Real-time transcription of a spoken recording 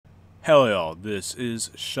Hell y'all, this is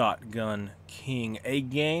Shotgun King, a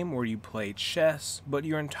game where you play chess, but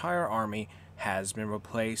your entire army has been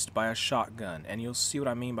replaced by a shotgun, and you'll see what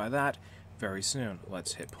I mean by that very soon.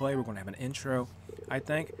 Let's hit play. We're going to have an intro. I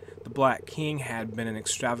think the Black King had been an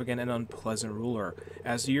extravagant and unpleasant ruler.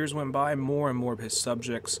 As the years went by, more and more of his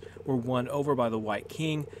subjects were won over by the White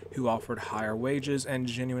King, who offered higher wages and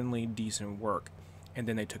genuinely decent work. And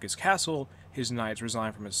then they took his castle, his knights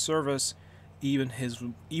resigned from his service, even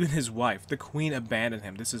his wife, the queen, abandoned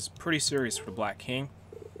him. This is pretty serious for the Black King.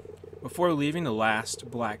 Before leaving, the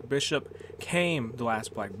last Black Bishop came to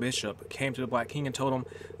the Black King and told him,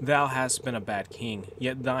 "Thou hast been a bad king,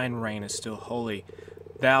 yet thine reign is still holy.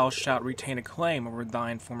 Thou shalt retain a claim over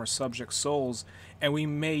thine former subjects' souls, and we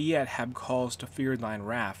may yet have cause to fear thine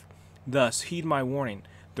wrath. Thus heed my warning.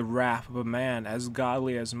 The wrath of a man as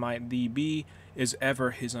godly as might thee be is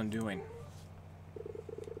ever his undoing."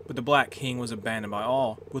 But the Black King was abandoned by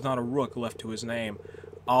all, with not a rook left to his name.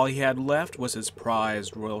 All he had left was his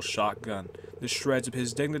prized royal shotgun, the shreds of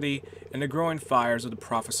his dignity, and the growing fires of the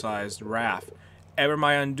prophesied wrath. Ever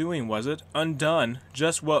my undoing, was it? Undone?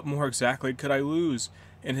 Just what more exactly could I lose?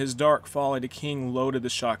 In his dark folly, the king loaded the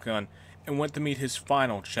shotgun and went to meet his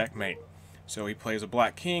final checkmate. So he plays a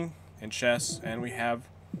Black King in chess, and we have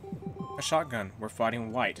a shotgun. We're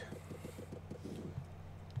fighting white.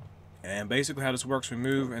 And basically how this works, we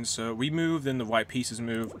move, and so we move, then the white pieces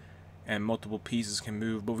move, and multiple pieces can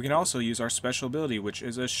move, but we can also use our special ability, which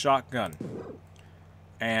is a shotgun.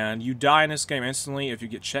 And you die in this game instantly if you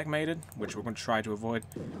get checkmated, which we're going to try to avoid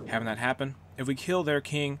having that happen. If we kill their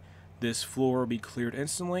king, this floor will be cleared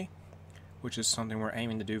instantly, which is something we're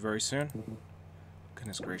aiming to do very soon.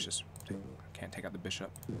 Goodness gracious. Can't take out the bishop.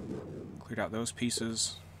 Cleared out those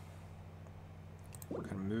pieces.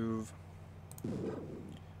 Gonna move.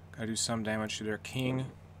 Gotta do some damage to their king.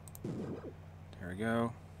 There we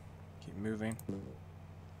go. Keep moving.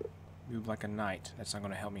 Move like a knight. That's not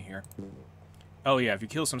going to help me here. Oh yeah, if you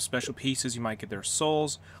kill some special pieces, you might get their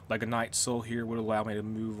souls. Like a knight's soul here would allow me to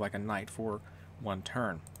move like a knight for one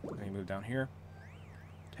turn. Let me move down here.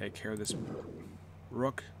 Take care of this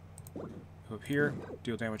rook. Go up here.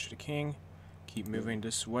 Deal damage to the king. Keep moving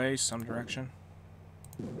this way, some direction.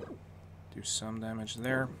 Do some damage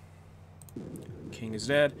there. King is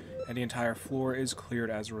dead, and the entire floor is cleared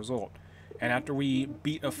as a result. And after we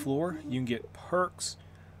beat a floor, you can get perks,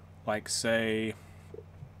 like say,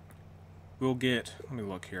 we'll get, let me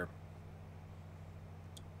look here.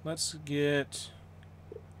 Let's get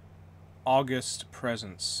August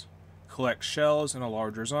Presents. Collect shells in a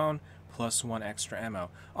larger zone, plus 1 extra ammo.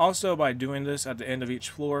 Also, by doing this at the end of each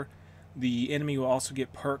floor, the enemy will also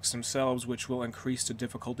get perks themselves, which will increase the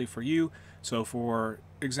difficulty for you. So for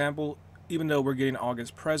example, even though we're getting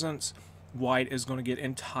August Presents, white is going to get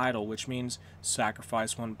Entitled, which means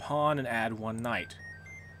sacrifice 1 pawn and add 1 knight.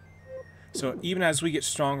 So even as we get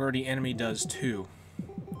stronger, the enemy does too.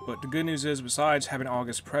 But the good news is, besides having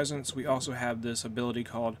August Presents, we also have this ability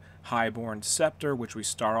called Highborn Scepter, which we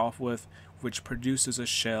start off with, which produces a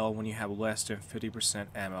shell when you have less than 50%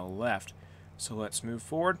 ammo left. So let's move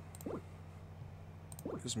forward.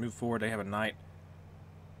 Just move forward. They have a knight.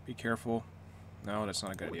 Be careful. No, that's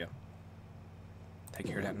not a good idea. Take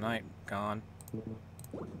care of that knight. Gone.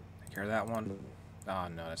 Take care of that one. Oh,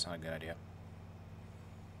 no, that's not a good idea.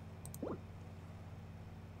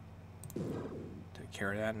 Take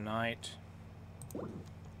care of that knight.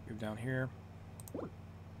 Move down here. Don't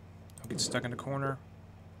get stuck in the corner.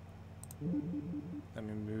 Let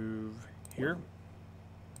me move here.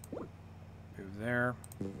 Move there.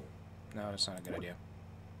 No, that's not a good idea.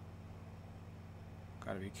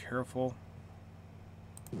 Gotta be careful.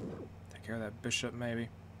 Take care of that bishop, maybe.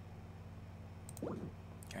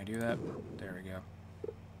 Can I do that? There we go.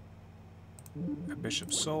 A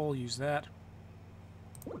bishop soul, use that.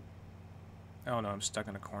 Oh no, I'm stuck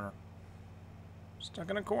in a corner.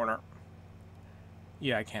 Stuck in a corner.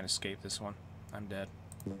 Yeah, I can't escape this one. I'm dead.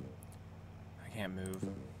 I can't move.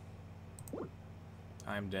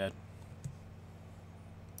 I'm dead.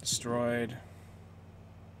 Destroyed.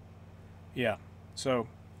 Yeah, so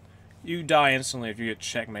you die instantly if you get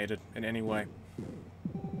checkmated in any way.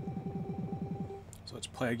 So let's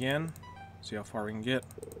play again. See how far we can get.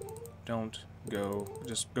 Don't go,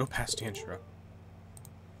 just go past the intro.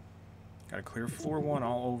 Gotta clear floor 1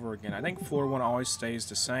 all over again. I think floor 1 always stays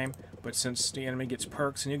the same, but since the enemy gets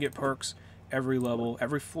perks and you get perks, every level,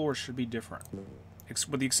 every floor should be different.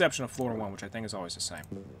 With the exception of floor 1, which I think is always the same.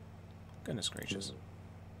 Goodness gracious.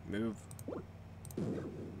 Move.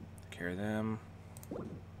 Carry them.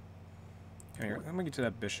 Come here. Let me get to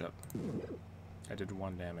that bishop. I did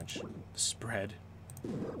 1 damage. Spread.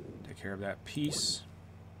 Take care of that piece.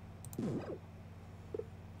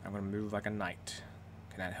 I'm going to move like a knight.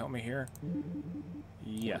 Can that help me here?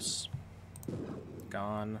 Yes.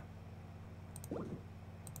 Gone.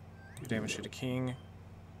 Do damage to the king.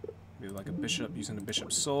 Move like a bishop using the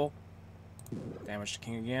bishop's soul. Damage to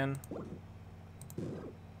king again.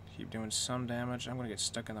 Keep doing some damage. I'm going to get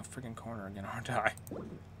stuck in the freaking corner again, aren't I?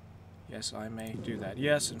 Yes, I may do that.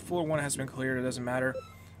 Yes, and floor 1 has been cleared. It doesn't matter.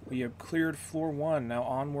 We have cleared floor 1. Now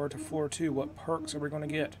onward to floor 2. What perks are we going to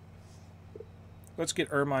get? Let's get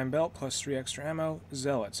Ermine Belt plus 3 extra ammo.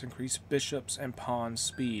 Zealots. Increase bishops and pawns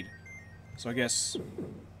speed. So I guess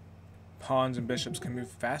pawns and bishops can move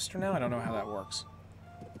faster now? I don't know how that works.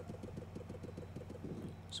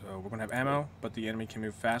 So we're going to have ammo, but the enemy can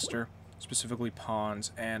move faster. Specifically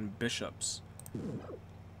pawns and bishops.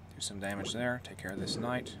 Do some damage there. Take care of this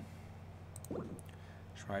knight.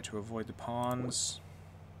 Try to avoid the pawns.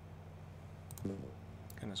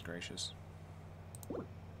 Goodness gracious.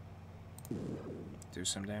 Do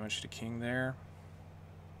some damage to king there.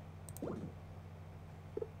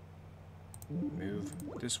 Move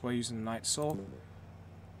this way using the knight's soul.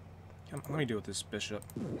 Let me deal with this bishop.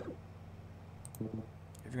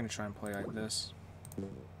 If you're going to try and play like this.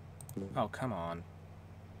 Oh, come on.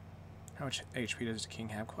 How much HP does the king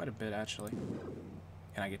have? Quite a bit, actually.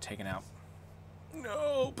 And I get taken out.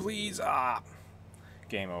 No, please. Ah!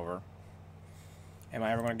 Game over. Am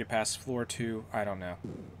I ever going to get past floor 2? I don't know.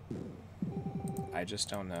 I just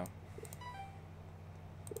don't know.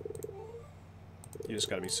 You just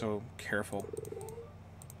gotta be so careful.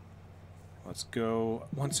 Let's go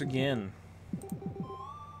once again.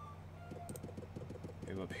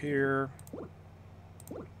 Move up here.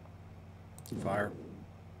 Fire.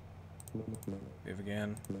 Move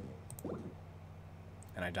again.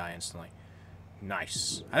 And I die instantly.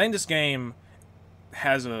 Nice. I think this game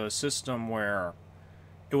has a system where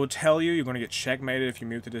it will tell you you're going to get checkmated if you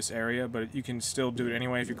move to this area, but you can still do it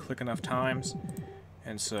anyway if you click enough times.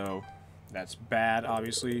 And so that's bad,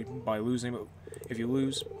 obviously, by losing, but if you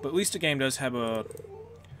lose. But at least the game does have a...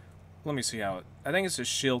 Let me see how it... I think it's a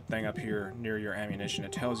shield thing up here near your ammunition.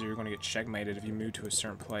 It tells you you're going to get checkmated if you move to a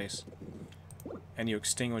certain place. And you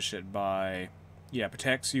extinguish it by... Yeah,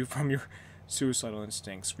 protects you from your suicidal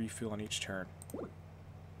instincts. Refill on each turn.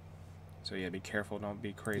 So yeah, be careful. Don't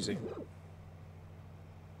be crazy.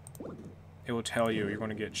 It will tell you you're going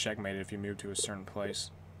to get checkmated if you move to a certain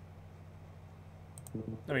place.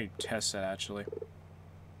 Let me test that, actually.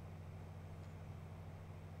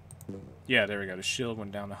 Yeah, there we go. The shield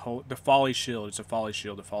went down. The folly shield. It's a folly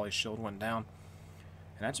shield. The folly shield went down.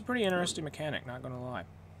 And that's a pretty interesting mechanic, not going to lie.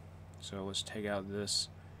 So let's take out this.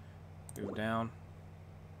 Move down.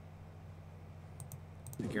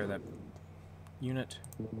 Take care of that unit.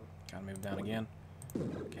 Gotta move down again.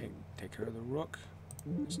 Okay, take care of the rook.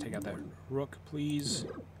 Let's take out that rook, please.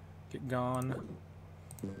 Get gone.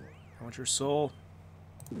 I want your soul.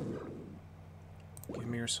 Give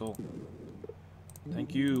me your soul.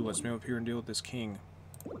 Thank you. Let's move up here and deal with this king.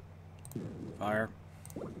 Fire.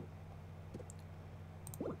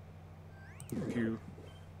 Pew.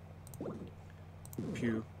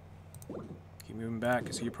 Pew. Keep moving back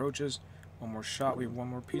as he approaches. One more shot. We have one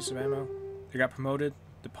more piece of ammo. They got promoted.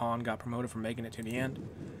 The pawn got promoted for making it to the end.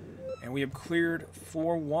 And we have cleared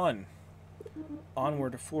floor 1.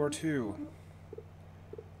 Onward to floor 2.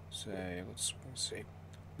 Say, let's see.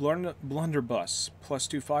 Blunderbuss. Plus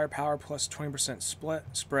 2 firepower, plus 20%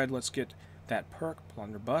 spread. Let's get that perk.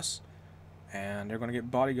 Blunderbuss. And they're going to get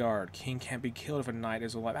bodyguard. King can't be killed if a knight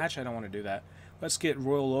is alive. Actually, I don't want to do that. Let's get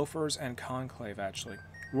Royal Loafers and Conclave, actually.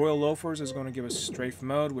 Royal Loafers is going to give us strafe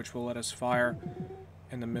mode, which will let us fire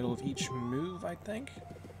in the middle of each move, I think.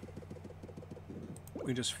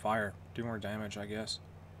 We just fire. Do more damage, I guess.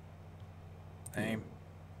 Aim.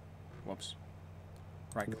 Whoops.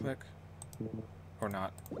 Right click. Or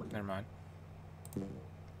not. Never mind.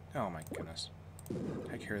 Oh my goodness.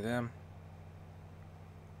 Take care of them.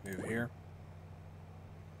 Move here.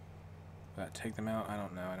 Will that take them out? I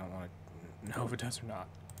don't know. I don't want to know if it does or not.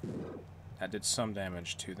 That did some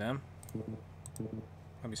damage to them.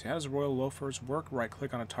 Let me see. How does Royal Loafers work? Right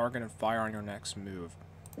click on a target and fire on your next move.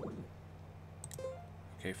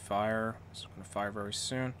 Okay, fire. It's going to fire very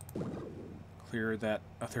soon. Clear that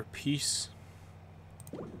other piece.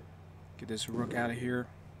 Get this rook out of here.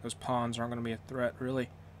 Those pawns aren't going to be a threat, really.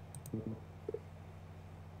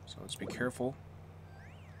 So let's be careful.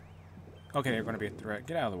 Okay, they're going to be a threat.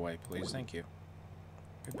 Get out of the way, please. Thank you.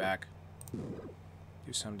 Get back.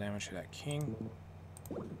 Do some damage to that king.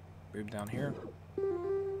 Move down here.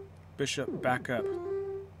 Bishop, back up.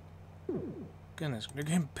 Goodness, they're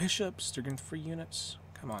getting bishops. They're getting free units.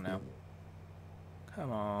 Come on now.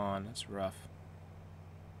 Come on, that's rough.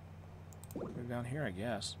 Move down here, I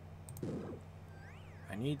guess.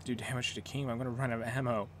 I need to do damage to the king, but I'm going to run out of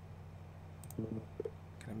ammo.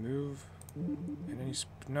 Can I move? In any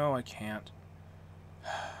no, I can't.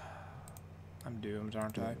 I'm doomed,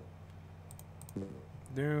 aren't I?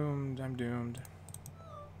 Doomed, I'm doomed.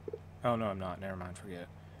 Oh, no, I'm not. Never mind, forget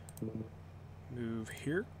it. Move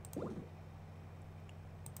here.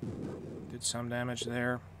 Did some damage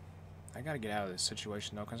there. I gotta get out of this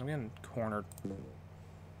situation, though, because I'm getting cornered.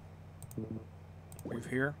 Move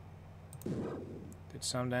here. Did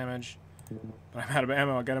some damage. But I'm out of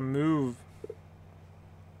ammo. I gotta move.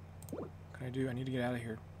 What can I do? I need to get out of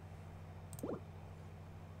here.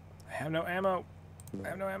 I have no ammo. I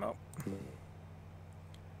have no ammo.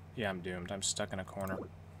 Yeah, I'm doomed. I'm stuck in a corner.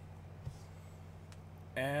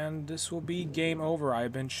 And this will be game over.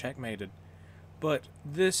 I've been checkmated. But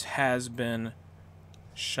this has been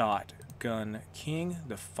Shotgun King,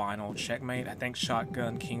 the final checkmate. I think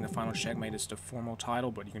Shotgun King, the final checkmate, is the formal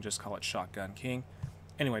title, but you can just call it Shotgun King.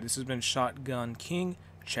 Anyway, this has been Shotgun King.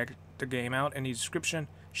 Check the game out in the description.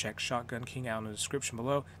 Check Shotgun King out in the description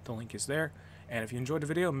below. The link is there. And if you enjoyed the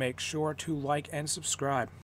video, make sure to like and subscribe.